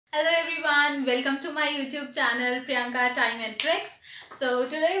Hello everyone, welcome to my YouTube channel Priyanka Time and Tricks. So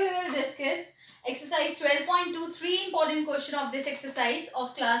today we will discuss exercise 12.23 important question of this exercise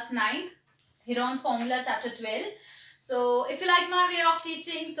of class 9th, Heron's formula chapter 12. So if you like my way of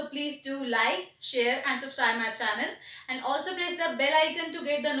teaching, so please do like, share and subscribe my channel and also press the bell icon to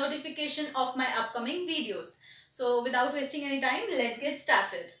get the notification of my upcoming videos. So without wasting any time, let's get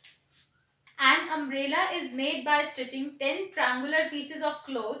started. An umbrella is made by stitching 10 triangular pieces of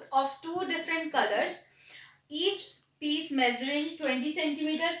cloth of two different colors, each piece measuring 20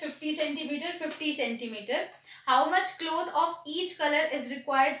 centimeter, 50 centimeter, 50 centimeter. How much cloth of each color is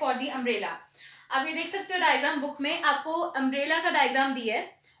required for the umbrella? आप ये देख सकते हो diagram book में आपको umbrella का diagram दिया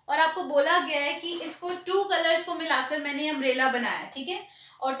है और आपको बोला गया है कि इसको 2 कलर्स को मिलाकर मैंने अम्ब्रेला बनाया, ठीक है।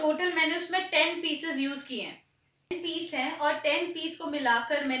 और टोटल मैंने उसमें 10 पीसेस यूज किए हैं, 10 पीस हैं और 10 पीस को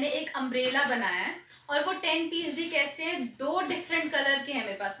मिलाकर मैंने एक अम्ब्रेला बनाया है। और वो 10 पीस भी कैसे हैं, 2 डिफरेंट कलर के हैं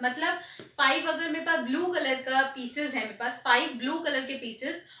मेरे पास, मतलब 5 अगर मेरे पास ब्लू कलर का पीसेस है, मेरे पास 5 ब्लू कलर के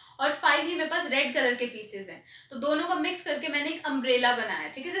पीसेस और 5 ही मेरे पास रेड कलर के पीसेस हैं, तो दोनों को मिक्स करके मैंने एक अम्ब्रेला बनाया,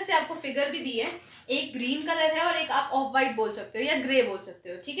 ठीक है। जैसे आपको फिगर भी दी है, एक ग्रीन कलर है और एक आप ऑफ वाइट बोल सकते हो या ग्रे बोल सकते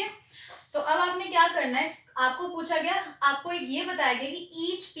हो, ठीक है। तो अब आपने क्या करना है, आपको पूछा गया, आपको एक ये बताया गया कि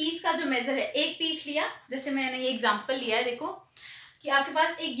ईच पीस का जो मेजर है, एक पीस लिया, जैसे मैंने ये एग्जांपल लिया है, देखो कि आपके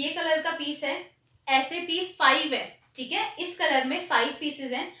पास एक ये कलर का पीस है, ऐसे पीस 5 है, ठीक है। इस कलर में 5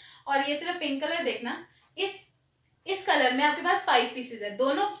 पीसेज हैं और ये सिर्फ पिंक कलर देखना, इस कलर में आपके पास 5 पीसेज है।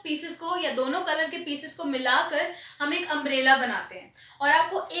 दोनों पीसेस को या दोनों कलर के पीसेस को मिलाकर हम एक अम्ब्रेला बनाते हैं। और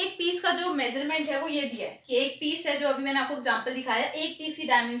आपको एक पीस का जो मेजरमेंट है वो ये दिया है कि एक पीस है, जो अभी मैंने आपको एग्जांपल दिखाया, एक पीस की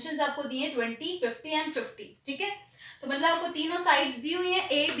डायमेंशंस आपको दी है 20, 50 एंड 50, ठीक है। तो मतलब आपको तीनों साइड्स दी हुई है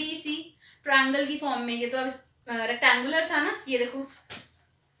ए बी सी ट्रायंगल की फॉर्म में। ये तो अब रेक्टेंगुलर था ना, ये देखो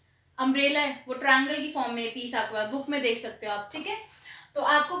अम्ब्रेला है, वो ट्रायंगल की फॉर्म में पीस आपके पास बुक में देख सकते हो आप, ठीक है। तो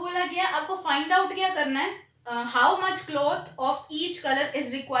आपको बोला गया, आपको फाइंड आउट क्या करना है, how much cloth of each colour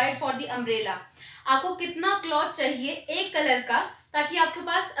is required for the umbrella. आपको कितना क्लॉथ चाहिए एक कलर का ताकि आपके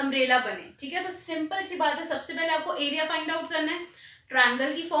पास अम्ब्रेला बने, ठीक है। तो सिंपल सी बात है, सबसे पहले आपको एरिया फाइंड आउट करना है।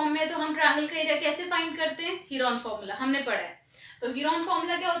 ट्रायंगल की फॉर्म में तो हम ट्रायंगल का एरिया कैसे फाइंड करते हैं, हीरोन्स फॉर्मूला हमने पढ़ा है। तो हीरोन्स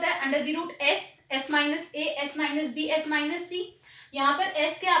फॉर्मूला क्या होता है, under the root S, S minus A, S minus B, S minus सी। यहाँ पर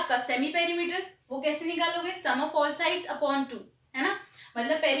एस क्या आपका सेमी पेरीमीटर, वो कैसे निकालोगे, सम ऑफ ऑल साइड्स अपॉन 2, है ना,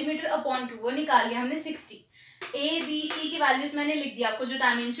 मतलब पेरीमीटर अपॉन 2, वो निकाल लिया हमने 60। ए बी सी की वैल्यूज मैंने लिख दी, आपको जो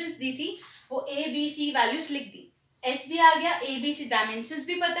डायमेंशंस दी थी वो ए बी सी वैल्यूज लिख दी, एस भी आ गया, ए बी सी डायमेंशंस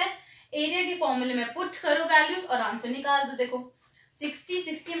भी पता है, एरिया के फॉर्मूले में पुट करो वैल्यूज और आंसर निकाल दो। देखो 60,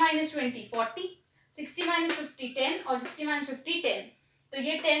 60 माइनस 20 40, 60 माइनस 50 10 और 60 माइनस 50 10, तो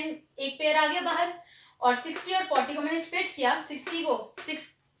ये 10 एक पेयर आ गया बाहर। और 60 और 40 को मैंने स्प्लिट किया, 60 को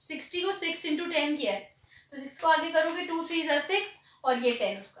 6 इंटू 10 किया है, तो 6 को आगे करोगे 2 3 6 और ये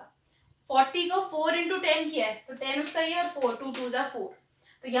 10 उसका। 40 को 4 इंटू 10 किया है, तो 10 उसका ये और 4 2 2 4,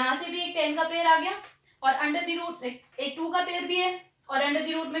 तो यहाँ से भी एक 10 का पेयर आ गया और अंडर द रूट एक 2 का पेयर भी है और अंडर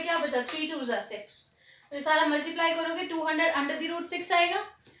द रूट में क्या बचा 3 2 6, तो ये सारा मल्टीप्लाई करोगे 200 अंडर द रूट 6 आएगा।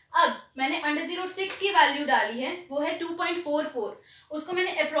 अब मैंने अंडर द रूट 6 की वैल्यू डाली है, वो है 2.44, उसको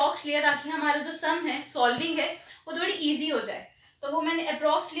मैंने अप्रॉक्स लिया ताकि हमारा जो सम है सॉल्विंग है वो थोड़ी ईजी हो जाए, तो वो मैंने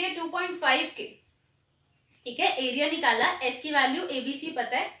अप्रॉक्स लिए 2.5 के, ठीक है। एरिया निकाला, एस की वैल्यू ए बी सी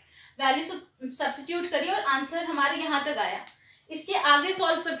पता है, वैल्यू सब्स्टिट्यूट करिए और आंसर हमारे यहाँ तक आया। इसके आगे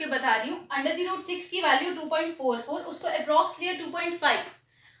सॉल्व करके बता रही हूँ, अंडर द रूट 6 की वैल्यू 2.44, उसको अप्रॉक्स लिया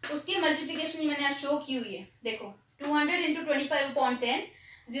 2.5, उसकी मल्टीप्लीकेशन मैंने यहाँ शो की हुई है, देखो 200 इंटू 25/10,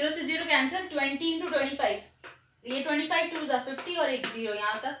 0 से 0 कैंसिल, 20 इंटू 25, ये 25 2 50 और एक 0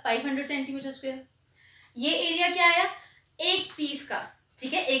 यहाँ तक 500 सेंटीमीटर स्क्वायर। ये एरिया क्या आया एक पीस का,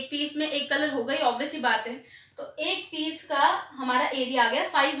 ठीक है। एक पीस में एक कलर हो गई, ऑब्वियसली बात है, तो एक पीस का हमारा एरिया आ गया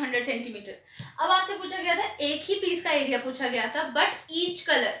 500 सेंटीमीटर। अब आपसे पूछा गया था, एक ही पीस का एरिया पूछा गया था, बट ईच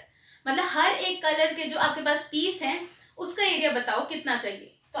कलर, मतलब हर एक कलर के जो आपके पास पीस हैं उसका एरिया बताओ कितना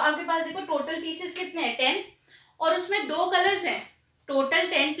चाहिए। तो आपके पास देखो टोटल पीसेस कितने हैं 10, और उसमें 2 कलर्स हैं, टोटल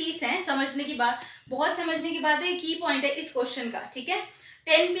 10 पीस हैं। समझने की बात, बहुत समझने की बात है, की पॉइंट है इस क्वेश्चन का, ठीक है।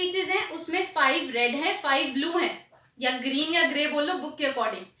 10 पीसेज हैं, उसमें 5 रेड है, 5 ब्लू है, या ग्रीन या ग्रे बोलो बुक के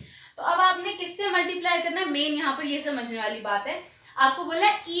अकॉर्डिंग। तो अब आपने किससे मल्टीप्लाई करना है, मेन यहाँ पर ये समझने वाली बात है। आपको बोला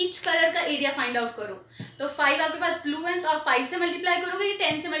ईच कलर का एरिया फाइंड आउट करो, तो 5 आपके पास ब्लू है, तो आप 5 से मल्टीप्लाई करोगे या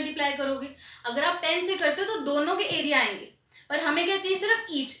 10 से मल्टीप्लाई करोगे। अगर आप 10 से करते हो तो दोनों के एरिया आएंगे, पर हमें क्या चाहिए, सिर्फ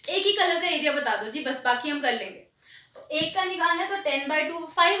ईच, एक ही कलर का एरिया बता दो जी, बस बाकी हम कर लेंगे। तो एक का निकालना है तो 10/2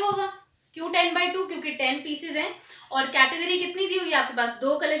 5 होगा। क्यों 10/2, क्योंकि 10 पीसेज हैं और कैटेगरी कितनी दी हुई है आपके पास,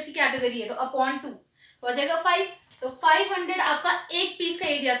 2 कलर्स की कैटेगरी है, तो अपॉन 2 तो हो जाएगा 5। तो 500 आपका एक पीस का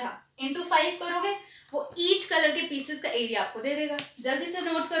एरिया था, इंटू 5 करोगे वो ईच कलर के पीसेस का एरिया आपको दे देगा। जल्दी से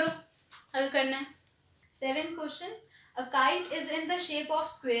नोट करो, हल करना है। 7th question, a kite is in the shape of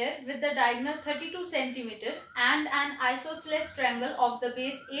square with the diagonal 32 centimeter and an isosceles triangle of the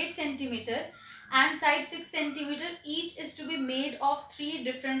base 8 centimeter and side 6 centimeter, each is to be made of 3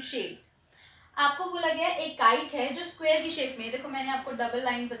 different shades। आपको बोला गया एक kite है जो square की shape में है। देखो मैंने आपको डबल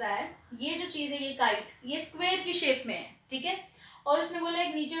लाइन बताया है, ये जो चीज है ये काइट, ये स्क्वायर की शेप में है, ठीक है। और उसने बोला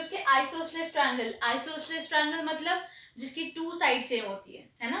एक नीचे उसके आइसोसेलेस ट्रायंगल, आइसोसेलेस ट्रायंगल मतलब जिसकी 2 साइड सेम होती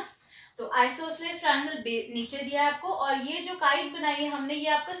है ना। तो आइसोसेलेस ट्रायंगल नीचे दिया है आपको, और ये जो काइट बनाई है हमने ये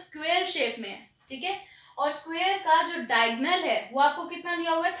आपका स्क्वायर शेप में है, ठीक है। और स्क्वायर का जो डायगोनल है वो आपको कितना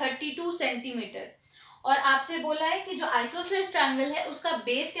दिया हुआ है 32 सेंटीमीटर। और आपसे बोला है कि जो आइसोसेलेस ट्रायंगल है उसका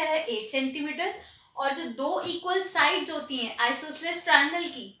बेस क्या है 8 सेंटीमीटर, और जो 2 इक्वल साइड्स होती हैं आइसोसेलेस ट्रायंगल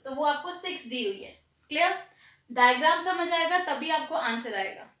की तो वो आपको 6 दी हुई है। क्लियर? डायग्राम समझ आएगा तभी आपको आंसर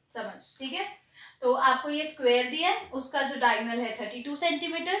आएगा समझ, ठीक है। तो आपको ये स्क्वायर दिया है, उसका जो डायगोनल है 32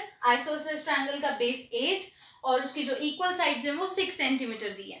 सेंटीमीटर, आइसोसेलेस ट्रायंगल का बेस 8 और उसकी जो इक्वल साइड्स हैं वो 6 सेंटीमीटर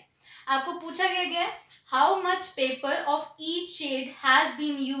दी है। आपको पूछा गया है how much paper of each shade has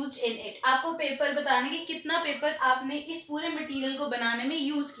been used in it. आपको पेपर बताने की कितना पेपर आपने इस पूरे मटेरियल को बनाने में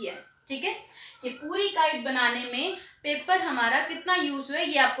यूज किया है, ठीक है। ये पूरी काइट बनाने में पेपर हमारा कितना यूज हुआ है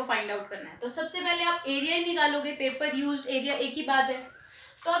ये आपको फाइंड आउट करना है। तो सबसे पहले आप एरिया ही निकालोगे, पेपर यूज्ड एरिया एक ही बात है।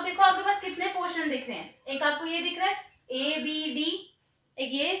 तो अब देखो आपके पास कितने पोर्शन दिख रहे हैं, एक आपको ये दिख रहा है ABD,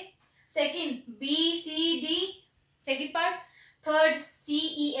 एक ये second BCD second part, third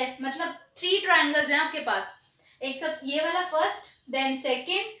CEF, मतलब 3 ट्रायंगल्स हैं आपके पास। एक सब ये वाला फर्स्ट, देन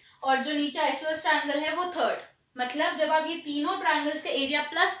सेकंड, और जो नीचे आइसोसेलेस ट्रायंगल है वो थर्ड। मतलब जब आप ये तीनों ट्रायंगल्स का एरिया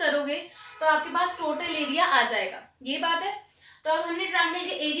प्लस करोगे तो आपके पास टोटल एरिया आ जाएगा, ये बात है। तो अब हमने ट्रायंगल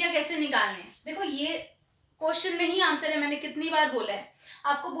के एरिया कैसे निकालने हैं, देखो ये क्वेश्चन में ही आंसर है, मैंने कितनी बार बोला है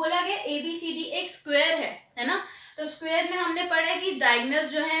आपको। बोला गया ABCD एक स्क्वायर है ना। तो स्क्वायर में हमने पढ़ा है कि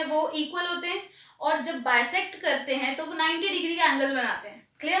डायगोनल्स जो हैं वो इक्वल होते हैं, और जब बाइसेक्ट करते हैं तो वो 90 डिग्री का एंगल बनाते हैं।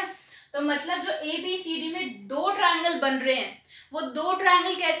 क्लियर? तो मतलब जो ABCD में 2 ट्रायंगल बन रहे हैं वो 2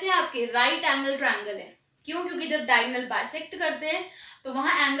 ट्रायंगल कैसे हैं आपके राइट एंगल ट्रायंगल है। क्यों? क्योंकि जब डायगोनल बाइसेक्ट करते हैं तो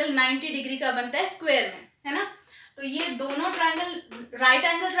वहां एंगल 90 डिग्री का बनता है स्क्वायर में, है ना। तो ये दोनों ट्रायंगल राइट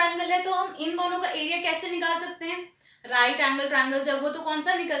एंगल ट्रायंगल है, तो हम इन दोनों का एरिया कैसे निकाल सकते हैं। राइट एंगल ट्रायंगल जब हो तो कौन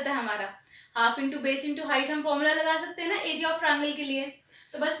सा निकलता है हमारा, half into base into height. हम फॉर्मूला लगा सकते हैं ना एरिया ऑफ ट्रायंगल के लिए,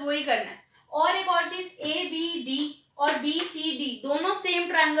 तो बस वही करना है। और एक और चीज, ABD और BCD दोनों सेम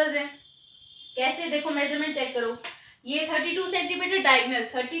ट्रायंगल्स हैं। कैसे? देखो मेजरमेंट चेक करो, ये 32 सेंटीमीटर डायगोनल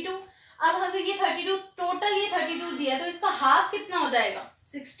 32। अब अगर ये 32 टोटल ये 32 दिया तो इसका हाफ कितना हो जाएगा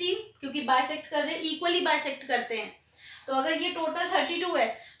 16, क्योंकि बाइसेक्ट कर रहे हैं, इक्वली बाइसेक्ट करते हैं। तो अगर ये टोटल 32 है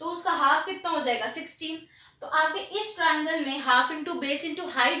तो उसका हाफ कितना हो जाएगा 16। तो आपके इस ट्रायंगल में half into base into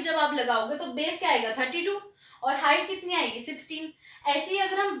height जब आप लगाओगे तो बेस क्या आएगा 32 और हाइट कितनी आएगी 16। ऐसे ही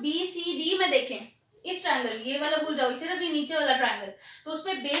अगर हम BCD में देखें इस ट्रायंगल, ये वाला भूल जाओ, सिर्फ ये नीचे वाला ट्रायंगल, तो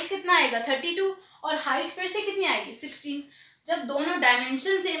उसमें बेस कितना आएगा 32 और हाइट फिर से कितनी आएगी 16। जब दोनों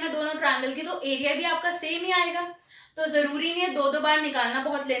डायमेंशन सेम है दोनों ट्रायंगल की तो एरिया भी आपका सेम ही आएगा। तो जरूरी नहीं है 2-2 बार निकालना,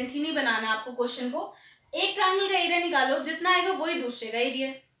 बहुत लेंथी नहीं बनाना आपको क्वेश्चन को। एक ट्रायंगल का एरिया निकालो, जितना आएगा वही दूसरे का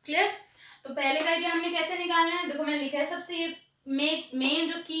एरिया। क्लियर? तो पहले का एरिया हमने कैसे निकालना है, देखो मैंने लिखा है सबसे ये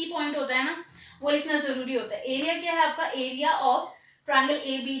मेन जो की पॉइंट होता है ना वो लिखना जरूरी होता है। एरिया क्या है आपका, area of triangle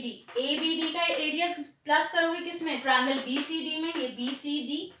ABD। ABD का एरिया प्लस करोगे किसमें, ट्रायंगल BCD में, ये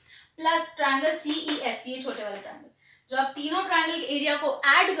BCD प्लस ट्रायंगल CEF, ये छोटे वाले ट्रायंगल। जो आप तीनों ट्रायंगल के एरिया को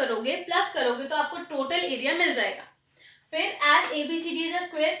ऐड करोगे प्लस करोगे तो आपको टोटल एरिया मिल जाएगा। फिर as ABCD is a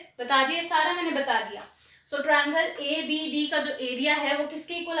square, बता दिया सारा मैंने बता दिया। सो ट्रायंगल ABD का जो एरिया है वो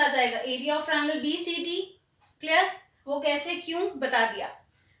किसके इक्वल आ जाएगा, area of triangle BCD। Clear? वो कैसे क्यों बता दिया।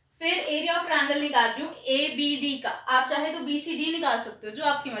 फिर एरिया ऑफ ट्रायंगल निकाल रही हूँ ABD का, आप चाहे तो BCD निकाल सकते हो, जो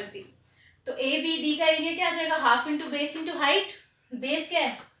आपकी मर्जी। तो ABD का एरिया क्या आ जाएगा, half into base into height. Base क्या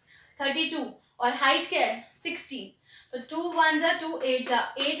है 32 और हाइट क्या है 16। तो 2 1 जा 2 8 जा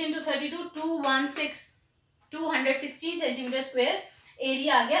 8 इंटू 32 216 सेंटीमीटर स्क्वायर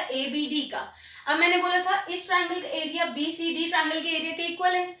एरिया आ गया ABD का। अब मैंने बोला था इस ट्रायंगल का एरिया BCD ट्रायंगल के एरिया के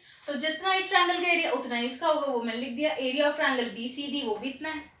इक्वल है, तो जितना इस ट्रायंगल का एरिया उतना इसका होगा, वो मैंने लिख दिया। एरिया ऑफ ट्रायंगल BCD वो भी इतना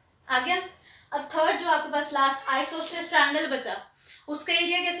है, आ गया। अब थर्ड जो आपके पास लास्ट आइसोसेलेस ट्रायंगल बचा उसका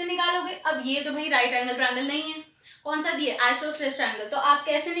एरिया कैसे निकालोगे। अब ये तो भाई राइट एंगल ट्रायंगल नहीं है, कौन सा दिया आइसोसेलेस ट्रायंगल। तो आप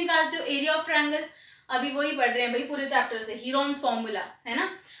कैसे निकालते हो एरिया ऑफ ट्रायंगल, अभी वही पढ़ रहे हैं भाई पूरे चैप्टर से, हीरोन्स फॉर्मूला है ना।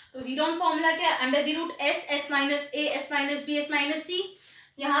 तो हीरोन्स फॉर्मूला क्या है, under the root S minus A S minus B S minus C।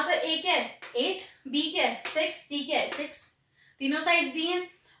 यहाँ पर A क्या है 8, B क्या है 6, C क्या है 6, तीनों साइड्स दी हैं।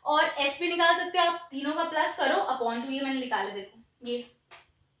 और S भी निकाल सकते हो आप, तीनों का प्लस करो अपॉन 2, ये मैंने निकाले देखो, ये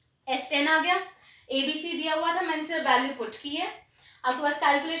S10 आ गया। ABC दिया हुआ था, मैंने सिर्फ वैल्यू पुट की है। आपके पास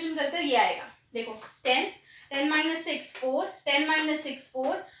कैलकुलेशन करके ये आएगा, देखो 10, 10 माइनस 6 4, 10 माइनस 6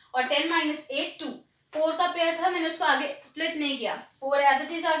 4 और 10 माइनस 8 2। 4 का पेयर था, मैंने उसको आगे स्प्लिट नहीं किया, 4 एज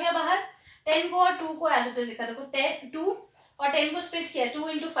इट इज आ गया बाहर। 10 को और 2 को एज इट इज लिखा, देखो 10 2 और 10 को स्प्लिट किया 2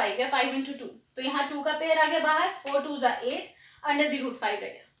 इंटू 5 या 5 इंटू 2, तो यहाँ 2 का पेयर आ गया बाहर, 4 2 8 अंडर द रूट 5 रह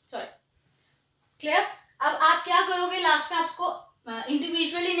गया। Sorry, clear. अब आप क्या करोगे, लास्ट में आपको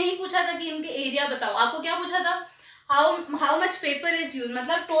इंडिविजुअली नहीं पूछा था कि इनके एरिया बताओ, आपको क्या पूछा था, how much paper is use,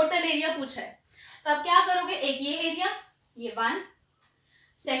 मतलब टोटल एरिया पूछा है। तो आप क्या करोगे, एक ये एरिया, ये 1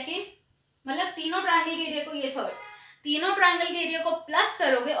 सेकेंड, मतलब तीनों ट्रायंगल के एरिया को, ये थर्ड, तीनों ट्रायंगल के एरिया को प्लस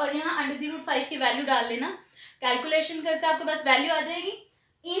करोगे और यहाँ अंडर द रूट 5 की वैल्यू डाल देना। कैलकुलेशन करके आपके पास वैल्यू आ जाएगी,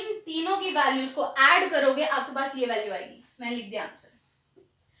 इन तीनों की वैल्यूज को ऐड करोगे, आपके पास ये वैल्यू आएगी। मैं लिख दिया आंसर,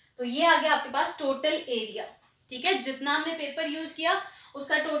 तो ये आ गया आपके पास टोटल एरिया। ठीक है, जितना हमने पेपर यूज किया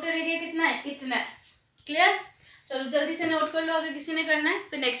उसका टोटल एरिया कितना है, इतना है। क्लियर, चलो जल्दी से नोट कर लो, अगर किसी ने करना है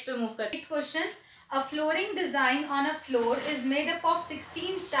फिर नेक्स्ट पे मूव कर। Question, a flooring design on a floor is made up of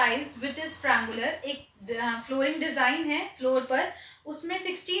 16 tiles which is triangular. एक फ्लोरिंग डिजाइन है फ्लोर पर, उसमें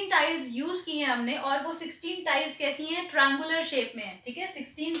 16 टाइल्स यूज की हैं हमने, और वो 16 टाइल्स कैसी हैं, ट्रायंगुलर शेप में है। ठीक है,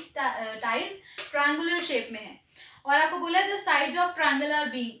 16 टाइल्स ट्रायंगुलर शेप में है, और आपको बोला है the sides of triangle R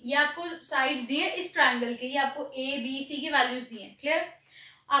B, ये आपको साइड्स दिए इस ट्रायंगल के, ये आपको ए बी सी की वैल्यूज दी हैं। क्लियर,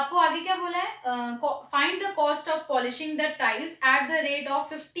 आपको आगे क्या बोला है, find the cost of polishing the tiles at the rate of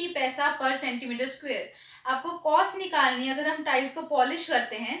 50 पैसा पर सेंटीमीटर स्क्वायर। आपको कॉस्ट निकालनी है अगर हम टाइल्स को पॉलिश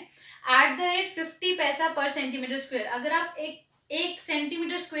करते हैं एट द रेट 50 पैसा पर सेंटीमीटर स्क्वायर। अगर आप एक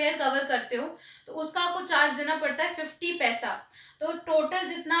सेंटीमीटर स्क्वायर कवर करते हो तो उसका आपको चार्ज देना पड़ता है 50 पैसा। तो टोटल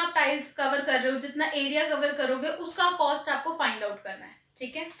जितना आप टाइल्स कवर कर रहे हो, जितना एरिया कवर करोगे, उसका कॉस्ट आपको फाइंड आउट करना है।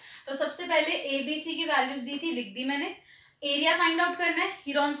 ठीक है, तो सबसे पहले ABC की वैल्यूज दी थी, लिख दी मैंने। एरिया फाइंड आउट करना है,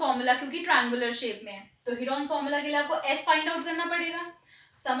 हीरोन्स फॉर्मूला, क्योंकि ट्रायंगुलर शेप में है तो हीरोन्स फॉर्मूला के लिए आपको S फाइंड आउट करना पड़ेगा,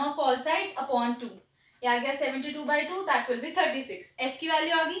 सम ऑफ ऑल साइड्स अपॉन 2, ये आ गया 72/2, दैट विल बी 36। S की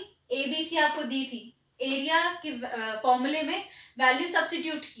वैल्यू आ गई, ABC आपको दी थी, एरिया की फॉर्मूले में वैल्यू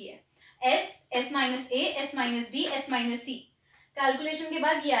सब्स्टिट्यूट की है, S minus A, S minus B, S minus C। Calculation के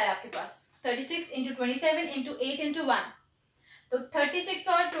बाद ये आया आपके पास 36 इंटू 27 इंटू 8 इंटू 1। तो 36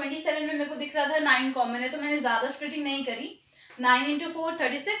 और 27 में मेरे को दिख रहा था 9 कॉमन है, तो मैंने ज्यादा स्प्लिटिंग नहीं करी। 9 इंटू 4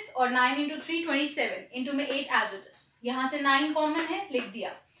 36 और 9 इंटू 3 27 इंटू में 8 एज इट इज। यहाँ से 9 कॉमन है, लिख दिया।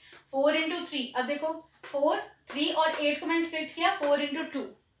 4 इंटू 3, अब देखो 4 3 और 8 को मैंने स्प्लिट किया 4 इंटू 2,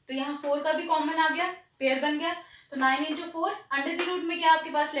 तो यहाँ 4 का भी कॉमन आ गया, पेयर बन गया। तो 9 इंटू 4 अंडर द रूट में क्या आपके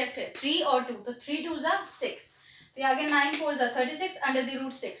पास लेफ्ट है 3 और 2, तो 3 2 जा 6, तो आगे 9 4 जा 36 अंडर द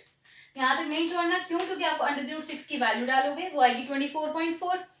रूट 6। यहाँ तक नहीं छोड़ना, क्यों, क्योंकि आपको अंडर द रूट 6 की वैल्यू डालोगे, वो आएगी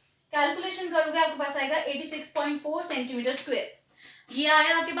 24.4। कैलकुलेशन करोगे आपके पास आएगा 86.4 सेंटीमीटर स्क्वायर। ये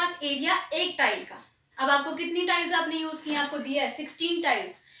आया आपके पास एरिया एक टाइल का। अब आपको कितनी टाइल्स आपने यूज की, आपको दिया है 16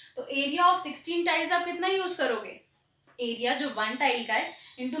 टाइल्स, तो एरिया ऑफ 16 टाइल्स आप कितना यूज करोगे, एरिया जो 1 टाइल का है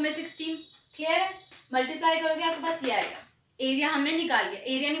इंटू में 16। क्लियर है, मल्टीप्लाई करोगे आपके पास ये आएगा। एरिया हमने निकाल लिया,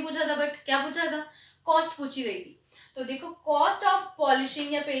 एरिया नहीं पूछा था बट क्या पूछा था, कॉस्ट पूछी गई थी। तो देखो कॉस्ट ऑफ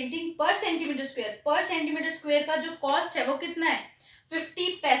पॉलिशिंग या पेंटिंग पर सेंटीमीटर स्क्वायर का जो कॉस्ट है वो कितना है 50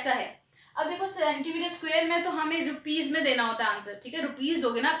 पैसा है। अब देखो सेंटीमीटर स्क्वायर में तो हमें रुपीज में देना होता है आंसर। ठीक है, रुपीज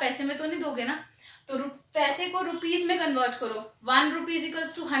दोगे ना, पैसे में तो नहीं दोगे ना, तो पैसे को रुपीज में कन्वर्ट करो। 1 रुपीज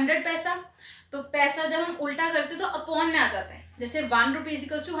इक्वल्स टू 100 पैसा। तो पैसा जब हम उल्टा करते तो अपॉन में आ जाता है, जैसे 1 रुपीज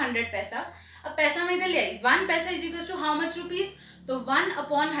इक्वल्स टू 100 पैसा। अब पैसा में इधर ले आई, 1 पैसा is equals to how much rupees, तो 1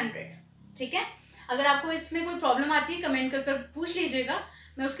 अपॉन 100। ठीक है, अगर आपको इसमें कोई प्रॉब्लम आती है कमेंट कर पूछ लीजिएगा,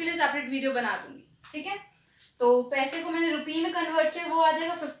 मैं उसके लिए सेपरेट वीडियो बना दूंगी। ठीक है, तो पैसे को मैंने रुपये में कन्वर्ट किया, वो आ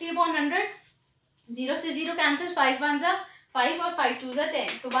जाएगा 50/100। 0 से 0 कैंसिल, 5 1 जा 5 और 5 2 जा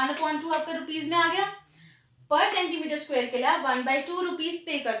 10, तो 1/2 आपका रुपीज में आ गया। पर सेंटीमीटर स्क्वायर के लिए आप 1/2 रुपीज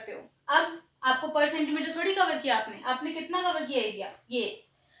पे करते हो। अब आपको पर सेंटीमीटर थोड़ी कवर किया आपने कितना कवर किया एरिया, ये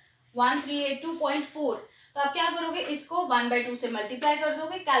 1382.4। तो आप क्या करोगे, इसको 1/2 से मल्टीप्लाई कर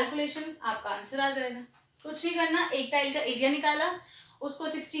दोगे, कैलकुलेशन आपका आंसर आ जाएगा। कुछ नहीं करना, एक टाइल का एरिया निकाला, उसको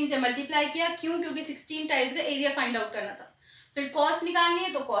 16 से मल्टीप्लाई किया, क्यों, क्योंकि 16 टाइल्स का एरिया फाइंड आउट करना था। फिर कॉस्ट निकालनी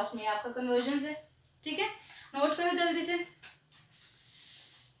है तो कॉस्ट में आपका कन्वर्जन है। ठीक है, नोट करो जल्दी से।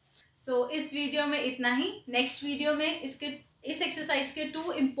 सो इस वीडियो में इतना ही। नेक्स्ट वीडियो में इस एक्सरसाइज के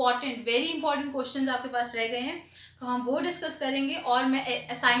 2 इंपॉर्टेंट, वेरी इंपॉर्टेंट क्वेश्चंस आपके पास रह गए हैं, तो हम वो डिस्कस करेंगे, और मैं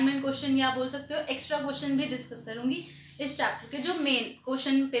असाइनमेंट क्वेश्चन या बोल सकते हो एक्स्ट्रा क्वेश्चन भी डिस्कस करूंगी इस चैप्टर के जो मेन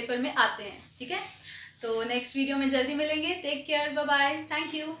क्वेश्चन पेपर में आते हैं। ठीक है, तो नेक्स्ट वीडियो में जल्दी मिलेंगे। Take care, bye bye,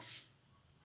 thank you.